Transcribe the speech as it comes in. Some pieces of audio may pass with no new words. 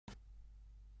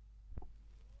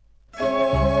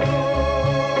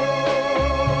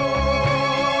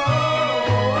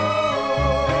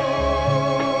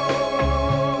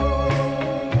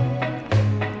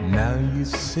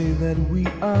that we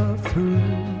are through.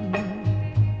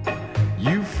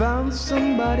 You found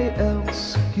somebody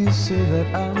else, you say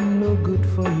that I'm no good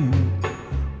for you.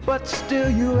 But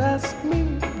still you ask me,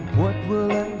 what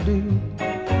will I do?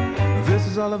 This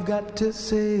is all I've got to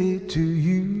say to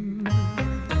you.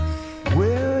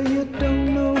 Well, you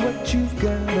don't know what you've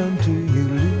got until you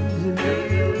lose it.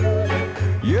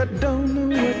 You don't know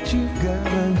what you've got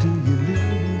until you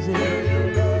lose it.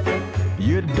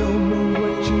 You don't know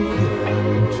what you've got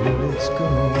until it's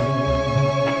gone.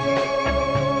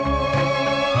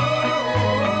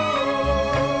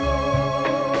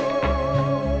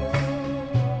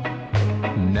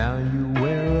 Now you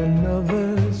wear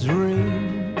another's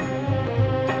ring.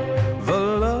 The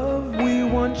love we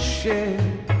once shared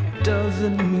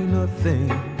doesn't mean a thing.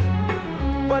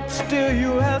 But still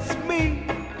you ask me,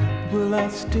 will I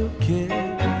still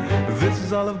care? This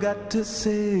is all I've got to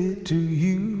say to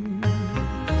you.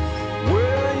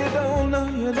 Well, you don't know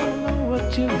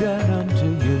what you got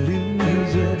until you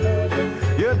lose it.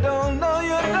 You don't know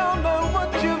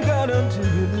what you got until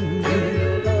you lose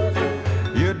it.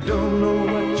 You don't know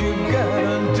what you got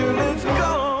until it's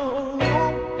gone.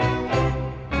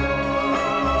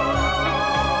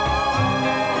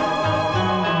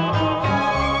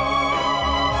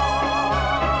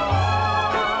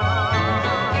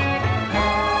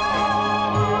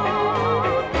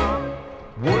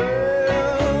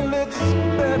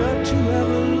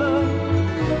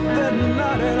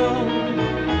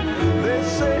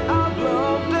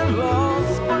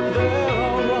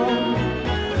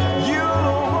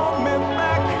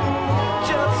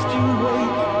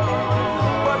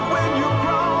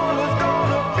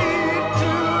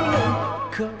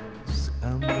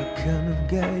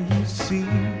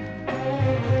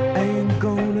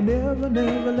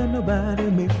 Never let nobody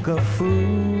make a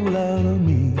fool out of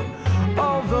me.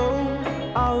 Although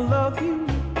I'll love you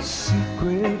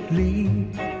secretly,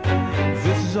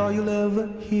 this is all you'll ever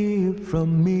hear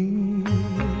from me.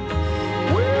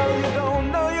 Well, you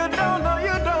don't know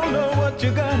what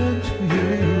you got until you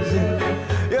lose it.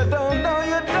 You don't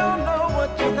know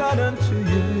what you got until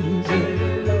you lose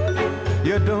it.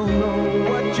 You don't know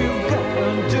what you've got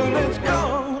until it's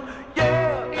gone.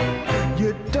 Yeah,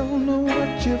 you don't know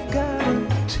what you've got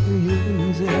until you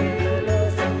lose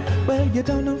it. Well, you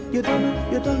don't know what you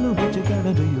got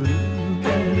until you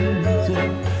lose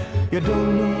it. You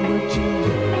don't know what you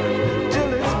got.